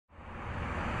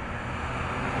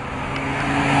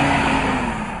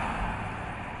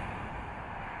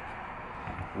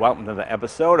Welcome to the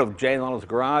episode of Jay Leno's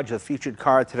Garage. The featured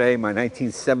car today, my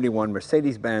 1971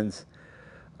 Mercedes-Benz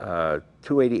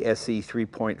 280SE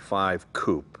 3.5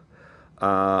 Coupe.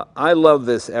 I love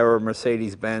this era of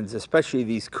Mercedes-Benz, especially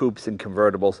these coupes and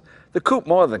convertibles. The coupe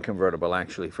more than convertible,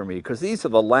 actually, for me, because these are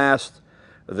the last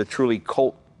of the truly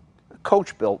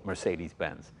coach-built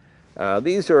Mercedes-Benz.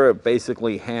 These are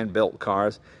basically hand-built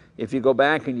cars. If you go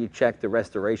back and you check the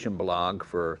restoration blog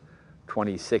for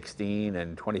 2016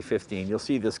 and 2015, you'll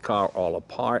see this car all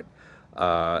apart,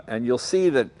 and you'll see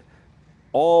that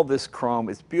all this chrome,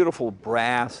 it's beautiful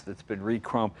brass that's been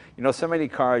re-chromed. You know, so many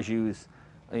cars use,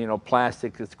 you know,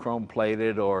 plastic that's chrome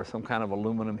plated or some kind of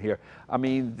aluminum here. I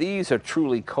mean, these are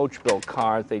truly coach-built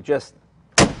cars. They just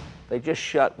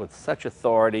shut with such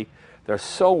authority. They're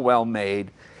so well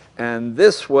made, and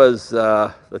this was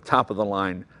the top of the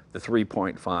line, the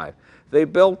 3.5. They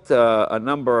built a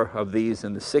number of these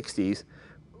in the 60s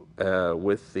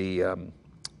with the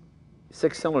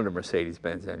six-cylinder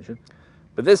Mercedes-Benz engine.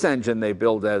 But this engine they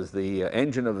build as the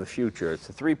engine of the future. It's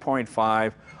a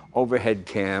 3.5 overhead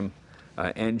cam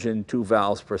engine, 2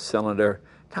 valves per cylinder,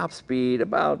 top speed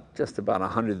just about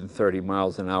 130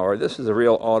 miles an hour. This is a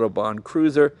real Autobahn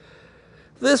cruiser.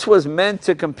 This was meant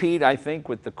to compete, I think,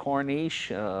 with the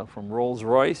Corniche from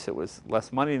Rolls-Royce. It was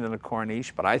less money than the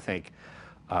Corniche, but I think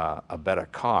a better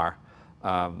car.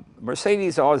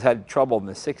 Mercedes always had trouble in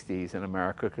the 60s in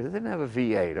America because they didn't have a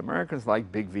V8. Americans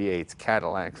like big V8s,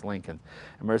 Cadillacs, Lincoln.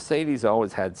 And Mercedes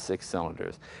always had 6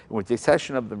 cylinders. And with the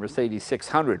exception of the Mercedes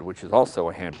 600, which is also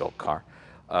a hand-built car,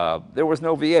 there was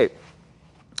no V8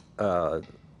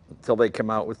 until they came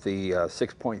out with the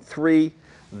 6.3.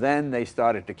 Then they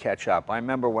started to catch up. I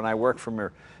remember when I worked for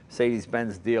a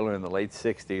Mercedes-Benz dealer in the late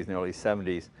 60s and early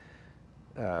 70s,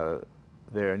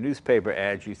 their newspaper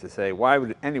ads used to say, why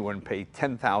would anyone pay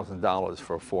 $10,000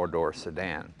 for a 4-door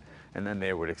sedan? And then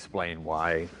they would explain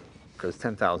why, because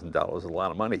 $10,000 is a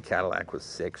lot of money. Cadillac was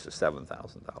 $6,000 or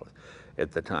 $7,000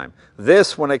 at the time.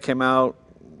 This, when it came out,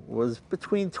 was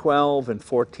between $12,000 and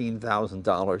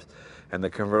 $14,000, and the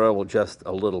convertible just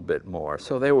a little bit more.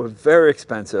 So they were very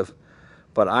expensive,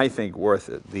 but I think worth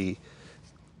it. The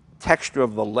texture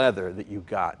of the leather that you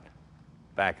got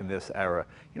back in this era.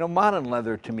 You know, modern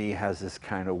leather to me has this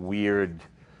kind of weird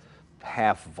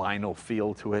half vinyl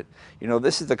feel to it. You know,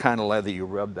 this is the kind of leather you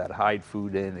rub that hide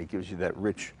food in. It gives you that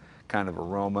rich kind of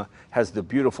aroma. Has the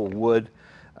beautiful wood.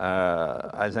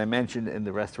 As I mentioned in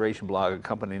the restoration blog, a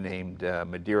company named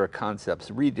Madeira Concepts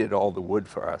redid all the wood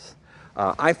for us.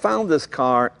 I found this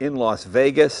car in Las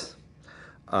Vegas.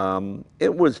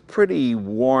 It was pretty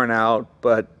worn out,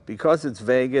 but because it's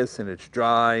Vegas and it's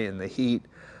dry and the heat,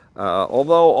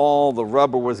 although all the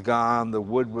rubber was gone, the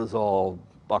wood was all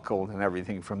buckled and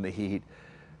everything from the heat,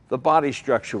 the body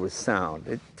structure was sound.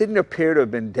 It didn't appear to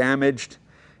have been damaged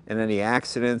in any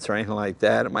accidents or anything like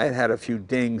that. It might have had a few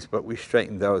dings, but we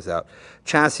straightened those out.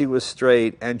 Chassis was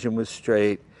straight, engine was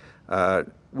straight.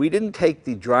 We didn't take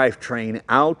the drivetrain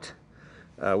out.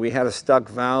 We had a stuck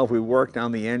valve. We worked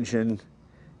on the engine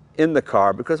in the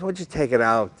car because once you take it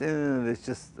out, there's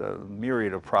just a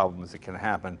myriad of problems that can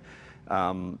happen.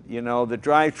 You know, the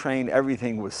drivetrain,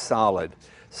 everything was solid,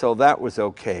 so that was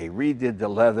okay. Redid the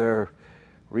leather,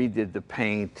 redid the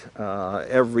paint,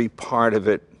 every part of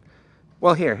it.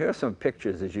 Well, here's some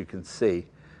pictures, as you can see.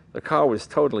 The car was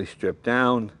totally stripped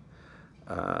down.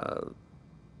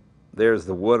 There's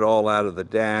the wood all out of the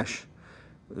dash.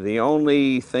 The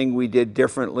only thing we did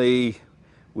differently,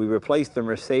 we replaced the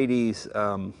Mercedes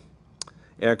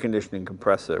air conditioning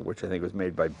compressor, which I think was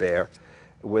made by Bear,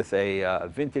 with a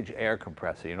vintage air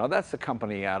compressor. You know, that's the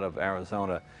company out of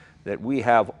Arizona that we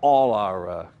have all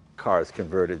our cars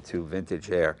converted to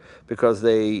vintage air because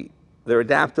they're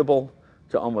adaptable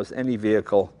to almost any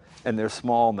vehicle, and they're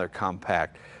small and they're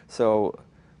compact. So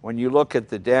when you look at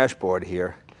the dashboard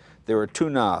here, there are 2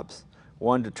 knobs.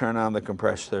 One to turn on the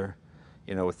compressor,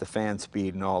 you know, with the fan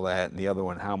speed and all that, and the other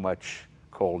one, how much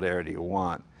cold air do you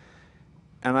want?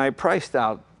 And I priced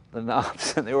out the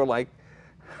knobs, and they were like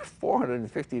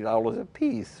 $450 a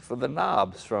piece for the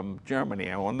knobs from Germany.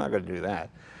 Well, I'm not going to do that.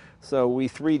 So we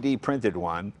 3D printed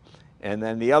one, and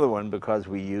then the other one, because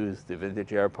we used the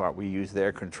vintage air part, we used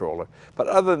their controller. But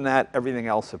other than that, everything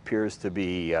else appears to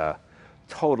be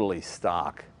totally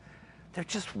stock. They're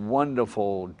just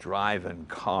wonderful driving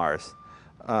cars.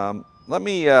 Let's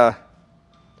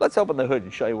open the hood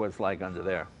and show you what it's like under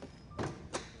there.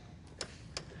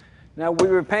 Now, we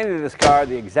repainted this car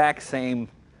the exact same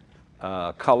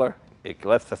color. It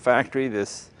left the factory,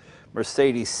 this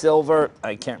Mercedes Silver.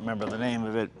 I can't remember the name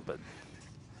of it, but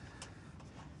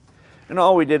and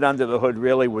all we did under the hood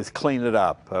really was clean it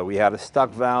up. We had a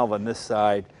stuck valve on this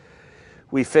side.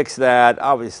 We fixed that,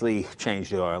 obviously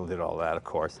changed the oil, did all that, of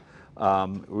course.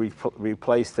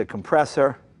 Replaced the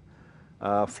compressor,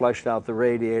 flushed out the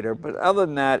radiator, but other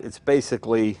than that, it's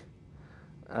basically,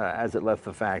 as it left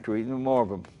the factory, more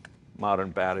of a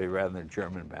modern battery rather than a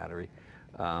German battery.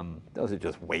 Those are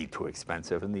just way too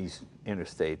expensive, and these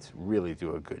interstates really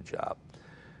do a good job.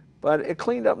 But it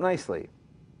cleaned up nicely.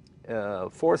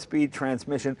 4-speed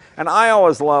transmission, and I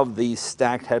always love these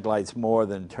stacked headlights more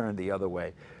than turned the other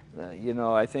way. You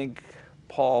know, I think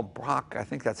Paul Brock, I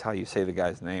think that's how you say the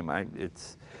guy's name.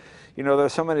 You know,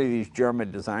 there's so many of these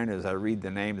German designers, I read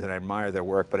the names and I admire their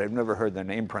work, but I've never heard their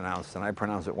name pronounced, and I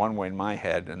pronounce it one way in my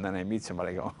head, and then I meet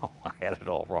somebody and go, oh, I had it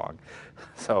all wrong.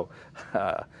 So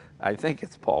I think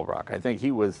it's Paul Brock. I think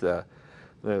he was the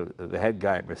head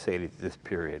guy at Mercedes this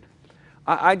period.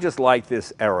 I just like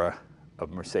this era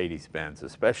of Mercedes-Benz,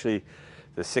 especially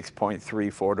the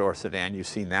 6.3 four-door sedan. You've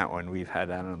seen that one. We've had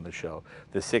that on the show.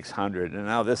 The 600, and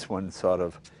now this one sort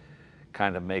of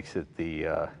kind of makes it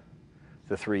the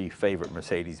 3 favorite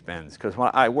Mercedes-Benz. Because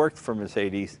when I worked for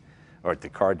Mercedes, or at the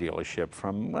car dealership,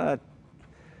 from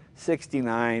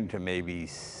 69 to maybe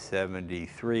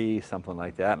 73, something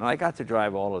like that, and I got to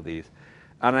drive all of these.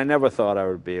 And I never thought I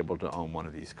would be able to own one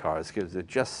of these cars because they're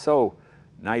just so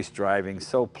nice driving,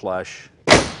 so plush.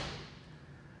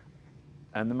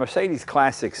 And the Mercedes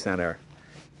Classic Center,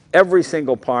 every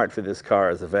single part for this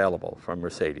car is available from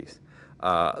Mercedes.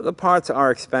 The parts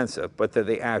are expensive, but they're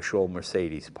the actual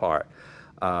Mercedes part.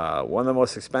 One of the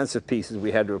most expensive pieces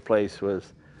we had to replace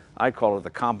was, I call it the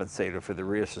compensator for the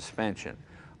rear suspension.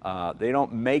 They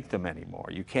don't make them anymore.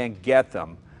 You can't get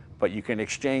them, but you can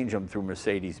exchange them through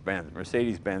Mercedes-Benz.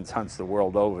 Mercedes-Benz hunts the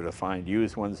world over to find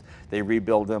used ones. They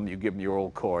rebuild them, you give them your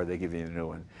old core, they give you a new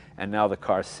one. And now the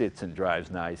car sits and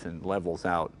drives nice and levels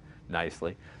out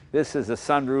nicely. This is a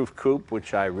sunroof coupe,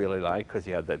 which I really like because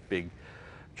you have that big,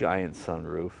 giant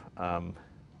sunroof.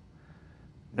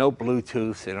 No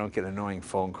Bluetooth, so you don't get annoying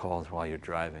phone calls while you're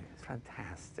driving. It's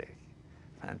fantastic,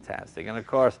 fantastic. And of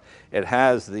course, it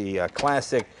has the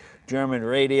classic German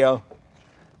radio.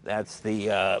 That's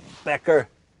the Becker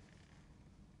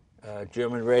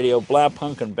German radio.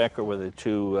 Blaupunkt and Becker were the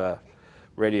 2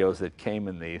 radios that came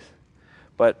in these.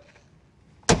 But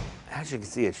as you can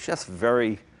see, it's just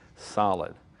very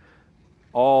solid.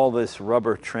 All this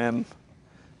rubber trim,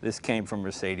 this came from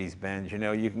Mercedes-Benz. You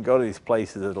know, you can go to these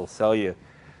places that'll sell you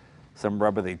some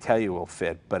rubber they tell you will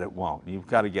fit, but it won't. You've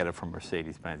got to get it from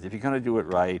Mercedes-Benz. If you're going to do it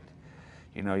right,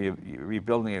 you know, you're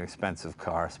rebuilding an expensive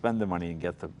car, spend the money and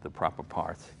get the proper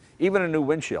parts. Even a new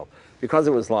windshield. Because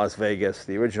it was Las Vegas,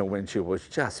 the original windshield was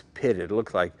just pitted. It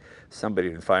looked like somebody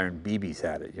had been firing BBs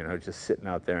at it, you know, just sitting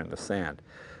out there in the sand.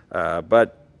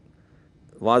 But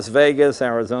Las Vegas,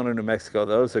 Arizona, New Mexico,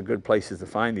 those are good places to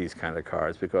find these kind of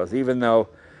cars because even though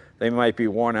they might be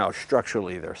worn out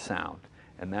structurally, they're sound.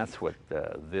 And that's what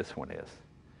this one is.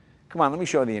 Come on, let me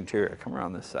show you the interior. Come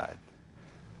around this side.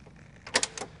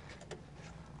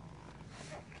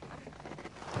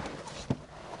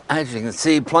 As you can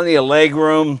see, plenty of leg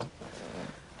room,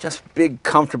 just big,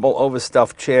 comfortable,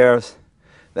 overstuffed chairs.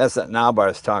 That's that knob I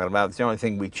was talking about. It's the only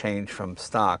thing we changed from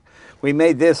stock. We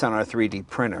made this on our 3D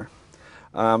printer.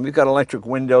 We've got electric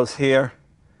windows here.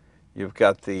 You've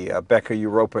got the Becker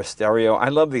Europa stereo. I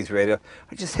love these radios.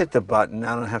 I just hit the button.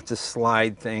 I don't have to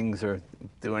slide things or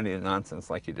do any nonsense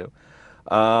like you do.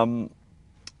 Tachometer,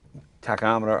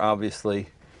 obviously.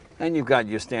 And you've got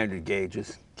your standard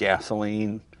gauges,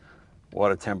 gasoline,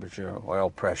 water temperature, oil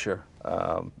pressure,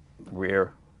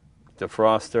 rear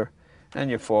defroster, and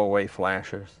your 4-way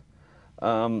flashers.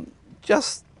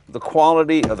 Just the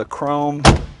quality of the chrome.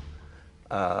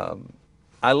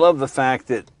 I love the fact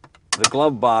that the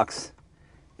glove box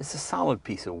is a solid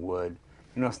piece of wood.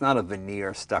 You know, it's not a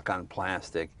veneer stuck on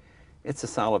plastic. It's a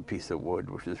solid piece of wood,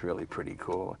 which is really pretty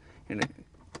cool. And it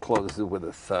closes with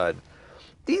a thud.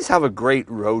 These have a great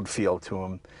road feel to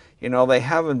them. You know, they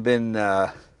haven't been,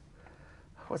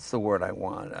 what's the word I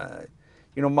want?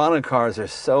 You know, modern cars are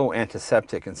so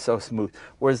antiseptic and so smooth,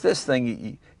 whereas this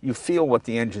thing, you feel what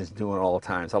the engine's doing all the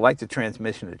time. So I like the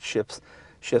transmission. It shifts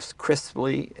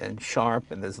crisply and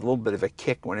sharp, and there's a little bit of a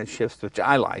kick when it shifts, which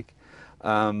I like.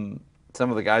 Some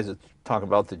of the guys that talk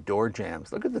about the door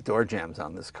jams. Look at the door jams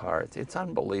on this car. It's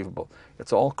unbelievable.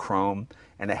 It's all chrome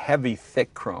and a heavy,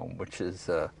 thick chrome, which is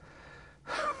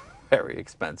very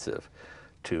expensive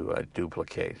to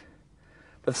duplicate.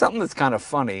 But something that's kind of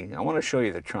funny, I want to show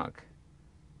you the trunk.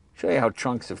 Show you how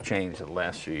trunks have changed in the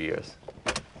last few years.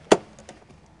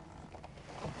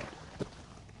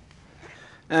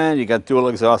 And you got dual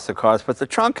exhaust cars, but the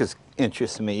trunk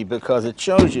interests me because it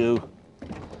shows you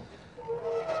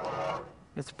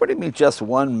It's pretty much just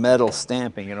one metal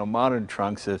stamping. You know, modern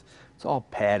trunks, it's all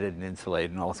padded and insulated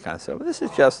and all this kind of stuff. This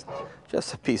is just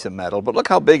a piece of metal, but look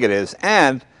how big it is,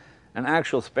 and an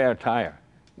actual spare tire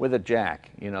with a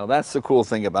jack. You know, that's the cool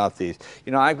thing about these.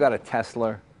 You know, I've got a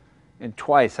Tesla, and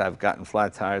twice I've gotten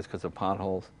flat tires because of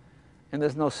potholes, and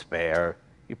there's no spare.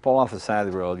 You pull off the side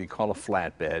of the road, you call a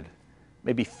flatbed.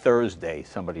 Maybe Thursday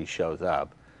somebody shows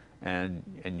up, and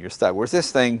you're stuck. Whereas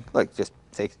this thing, look, just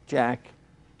takes jack,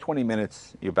 20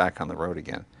 minutes, you're back on the road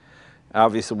again.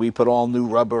 Obviously, we put all new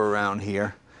rubber around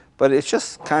here, but it's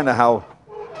just kind of how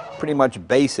pretty much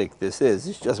basic this is.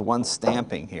 It's just one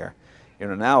stamping here. You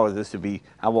know, now this would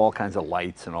have all kinds of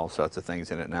lights and all sorts of things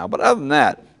in it now. But other than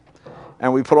that,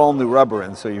 and we put all new rubber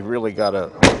in, so you've really got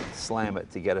to slam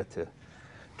it to get it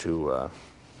to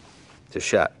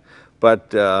shut.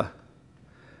 But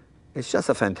it's just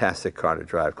a fantastic car to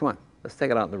drive. Come on, let's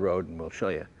take it out on the road and we'll show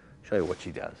you what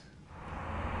she does.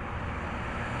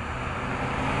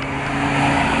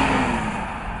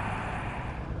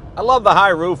 I love the high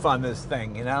roof on this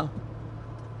thing, you know.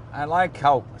 I like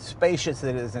how spacious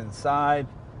it is inside.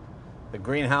 The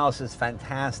greenhouse is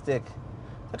fantastic.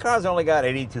 The car's only got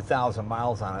 82,000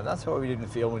 miles on it. That's why we didn't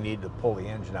feel we needed to pull the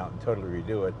engine out and totally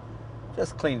redo it.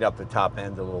 Just cleaned up the top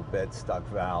end a little bit, stuck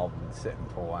valve and sitting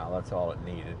for a while. That's all it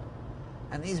needed.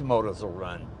 And these motors will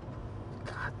run,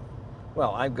 God.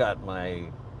 Well, I've got my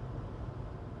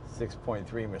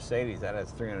 6.3 Mercedes that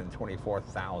has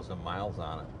 324,000 miles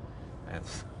on it. And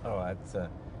so that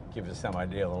gives you some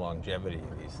idea of the longevity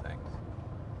of these things.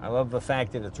 I love the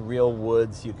fact that it's real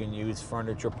woods. You can use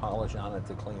furniture polish on it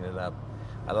to clean it up.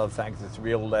 I love the fact that it's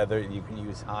real leather. You can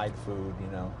use hide food, you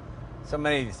know. So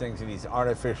many of these things are these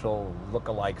artificial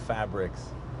look-alike fabrics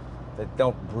that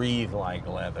don't breathe like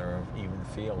leather or even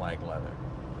feel like leather.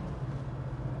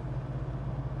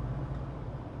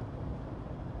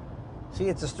 See,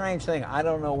 it's a strange thing. I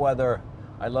don't know whether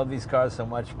I love these cars so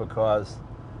much because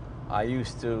I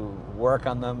used to work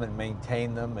on them and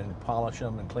maintain them and polish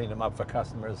them and clean them up for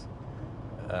customers,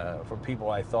 for people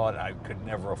I thought I could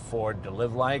never afford to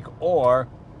live like, or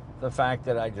the fact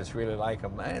that I just really like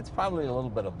them. And it's probably a little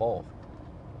bit of both.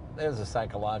 There's a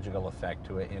psychological effect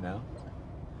to it, you know.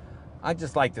 I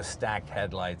just like the stacked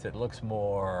headlights. It looks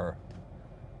more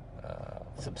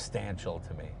substantial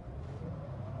to me.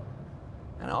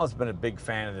 And I've always been a big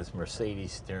fan of this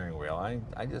Mercedes steering wheel.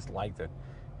 I just liked it.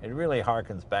 It really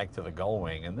harkens back to the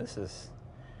Gullwing, and this is,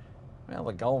 well,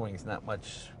 the Gullwing's not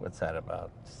much, what's that, about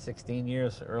 16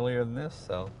 years earlier than this,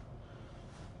 so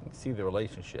you can see the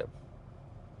relationship.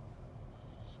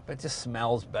 But it just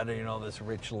smells better, you know, this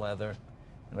rich leather,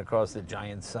 and of course the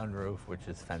giant sunroof, which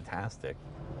is fantastic.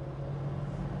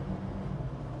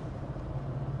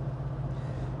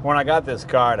 When I got this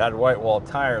car, it had white wall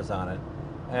tires on it,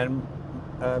 and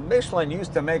Michelin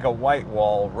used to make a white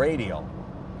wall radial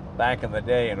back in the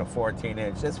day in a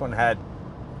 14-inch. This one had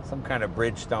some kind of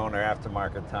Bridgestone or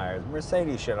aftermarket tires.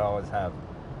 Mercedes should always have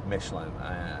Michelin,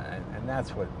 and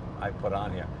that's what I put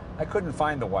on here. I couldn't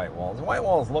find the white walls. The white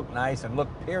walls look nice and look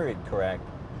period correct,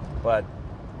 but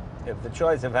if the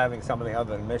choice of having something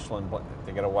other than Michelin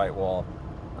to get a white wall,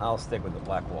 I'll stick with the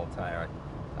black wall tire.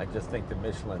 I just think the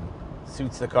Michelin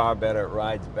suits the car better, it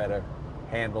rides better,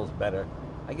 handles better.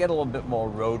 I get a little bit more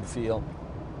road feel.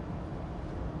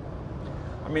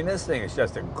 I mean, this thing is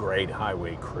just a great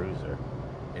highway cruiser.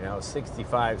 You know,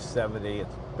 65, 70,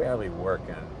 it's barely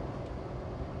working.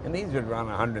 And these would run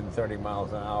 130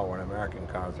 miles an hour when American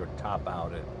cars would top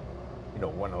out at, you know,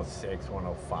 106,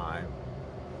 105.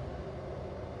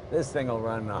 This thing will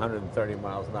run 130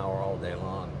 miles an hour all day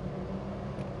long.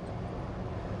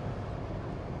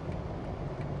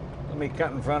 Let me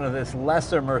cut in front of this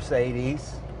lesser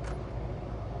Mercedes.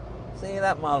 See,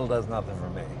 that model does nothing for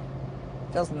me.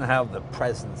 It doesn't have the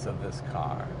presence of this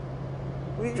car.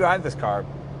 When you drive this car,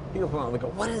 people come out and go,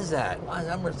 what is that? Why is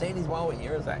that Mercedes? Wow, what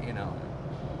year is that? You know.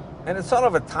 And it's sort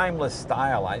of a timeless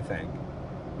style, I think.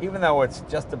 Even though it's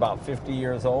just about 50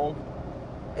 years old,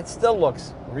 it still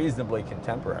looks reasonably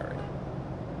contemporary.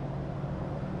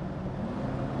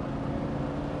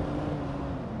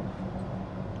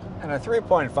 And a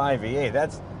 3.5 V8,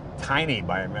 that's tiny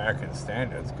by American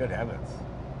standards, good heavens.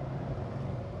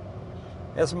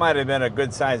 This might have been a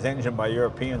good-sized engine by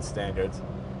European standards,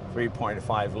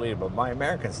 3.5 liter, but by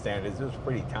American standards, it was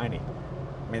pretty tiny.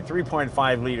 I mean,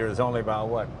 3.5 liter is only about,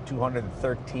 what,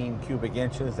 213 cubic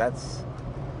inches? That's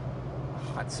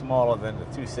smaller than the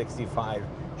 265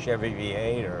 Chevy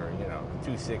V8 or, you know, the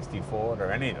 260 Ford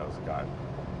or any of those cars.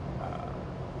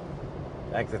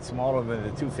 In fact, it's smaller than the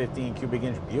 215 cubic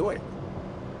inch Buick.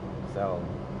 So,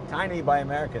 tiny by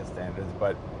American standards,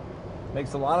 but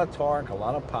makes a lot of torque, a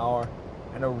lot of power,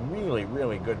 and a really,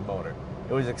 really good motor.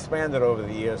 It was expanded over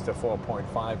the years to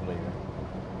 4.5 liter,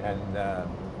 and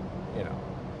you know,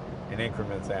 in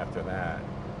increments after that.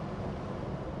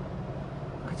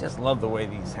 I just love the way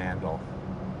these handle.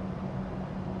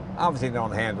 Obviously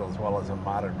don't handle as well as a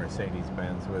modern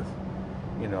Mercedes-Benz with,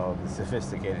 you know, the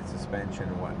sophisticated suspension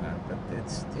and whatnot, but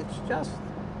it's just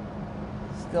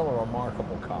still a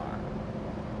remarkable car.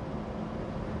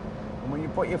 And when you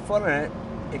put your foot in it,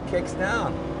 it kicks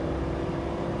down.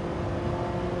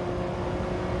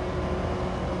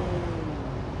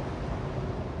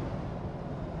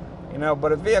 You know,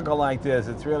 but a vehicle like this,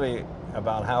 it's really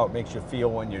about how it makes you feel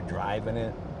when you're driving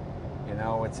it. You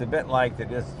know, it's a bit like the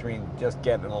difference between just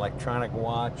getting an electronic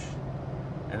watch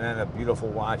and then a beautiful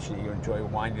watch that you enjoy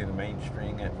winding the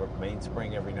mainspring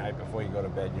every night before you go to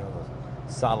bed. You know,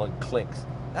 those solid clicks.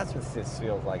 That's what this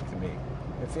feels like to me.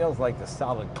 It feels like the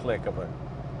solid click of a,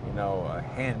 you know, a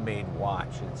handmade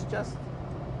watch. It's just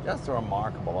a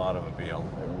remarkable automobile.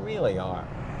 They really are.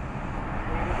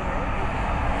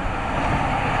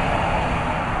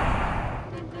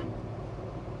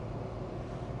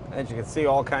 As you can see,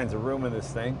 all kinds of room in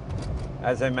this thing.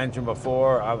 As I mentioned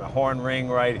before, a horn ring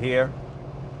right here,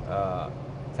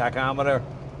 tachometer,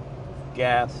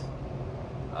 gas,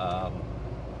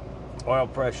 oil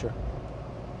pressure,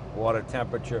 water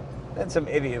temperature, then some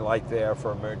idiot light there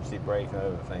for emergency brake and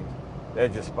other things.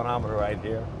 There's your speedometer right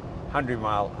here,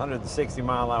 160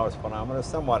 mile an hour speedometer,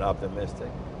 somewhat optimistic.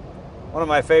 One of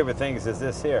my favorite things is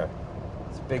this here,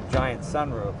 this big giant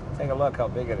sunroof. Take a look how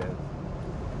big it is.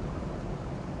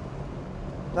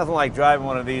 Nothing like driving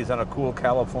one of these on a cool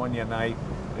California night.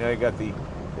 You know, you got the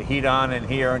heat on in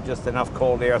here and just enough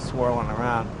cold air swirling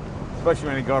around, especially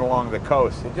when you go along the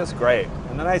coast. It's just great.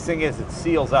 And the nice thing is it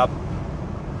seals up.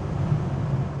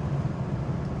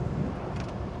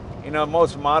 You know,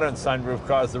 most modern sunroof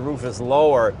cars, the roof is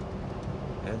lower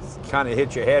and it's kind of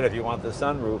hit your head if you want the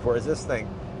sunroof, whereas this thing,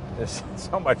 there's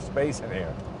so much space in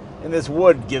here. And this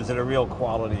wood gives it a real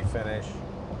quality finish.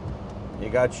 You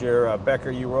got your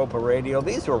Becker Europa radio.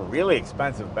 These were really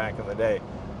expensive back in the day,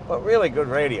 but really good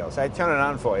radios. I'd turn it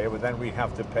on for you, but then we'd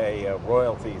have to pay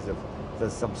royalties if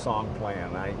there's some song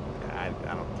playing. I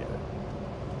don't get it.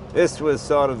 This was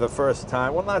sort of the first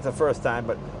time, well, not the first time,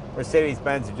 but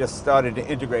Mercedes-Benz had just started to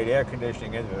integrate air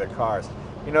conditioning into their cars.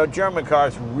 You know, German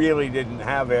cars really didn't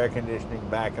have air conditioning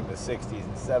back in the 60s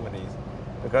and 70s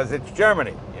because it's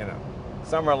Germany, you know.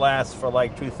 Summer lasts for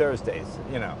like 2 Thursdays,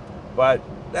 you know. But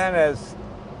then as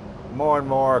more and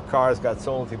more cars got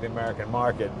sold to the American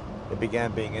market, it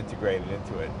began being integrated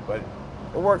into it. But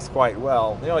it works quite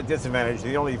well. The only disadvantage,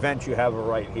 the only vents you have are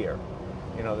right here.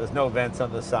 You know, there's no vents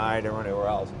on the side or anywhere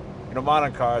else. You know,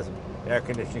 modern cars, air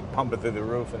conditioning pumping through the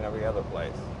roof and every other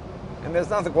place. And there's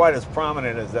nothing quite as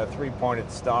prominent as that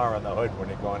 3-pointed star on the hood when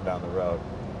you're going down the road.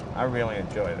 I really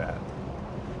enjoy that.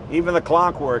 Even the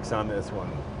clock works on this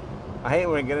one. I hate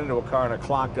when I get into a car and a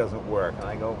clock doesn't work. And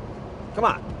I go, come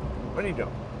on, what are you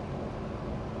doing?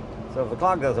 So if the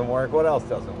clock doesn't work, what else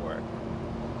doesn't work?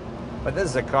 But this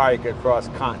is a car you could cross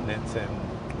continents in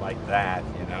like that,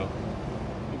 you know.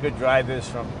 You could drive this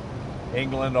from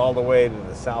England all the way to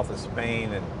the south of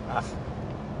Spain and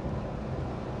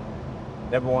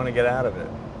never want to get out of it.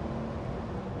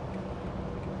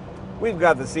 We've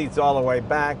got the seats all the way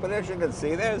back, but as you can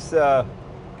see, there's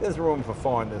room for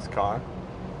 4 in this car.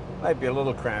 Might be a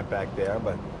little cramped back there,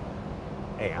 but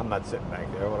hey, I'm not sitting back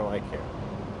there. What do I care?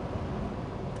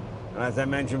 And as I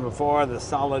mentioned before, the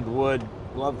solid wood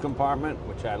glove compartment,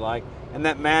 which I like, and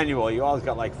that manual. You always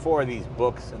got like 4 of these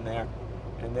books in there,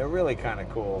 and they're really kind of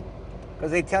cool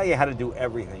because they tell you how to do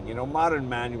everything. You know, modern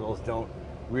manuals don't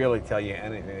really tell you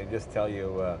anything. They just tell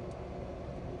you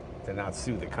to not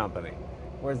sue the company.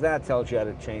 Whereas that tells you how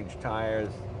to change tires,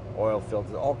 oil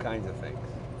filters, all kinds of things.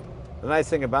 The nice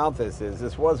thing about this is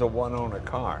this was a one-owner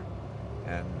car,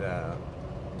 and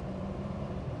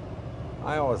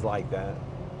I always liked that.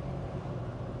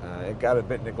 It got a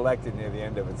bit neglected near the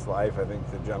end of its life. I think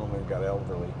the gentleman got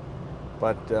elderly,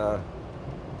 but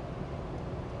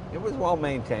it was well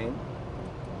maintained.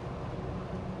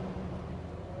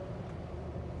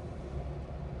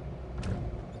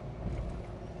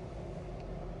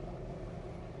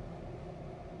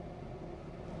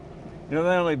 You know,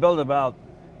 they only build about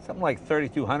something like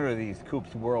 3,200 of these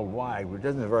coupes worldwide, which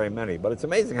isn't very many, but it's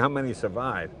amazing how many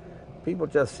survive. People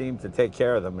just seem to take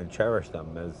care of them and cherish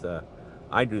them as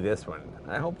I do this one.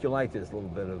 I hope you like this little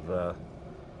bit of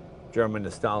German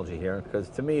nostalgia here, because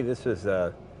to me this was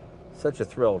such a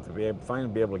thrill to finally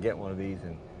be able to get one of these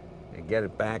and get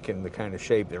it back in the kind of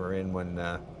shape they were in when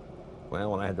I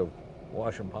had to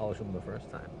wash and polish them the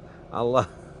first time. I'll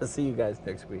see you guys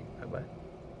next week. Bye-bye.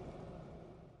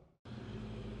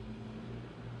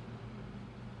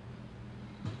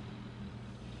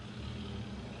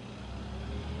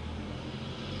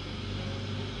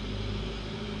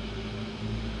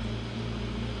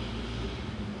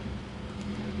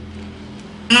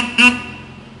 you.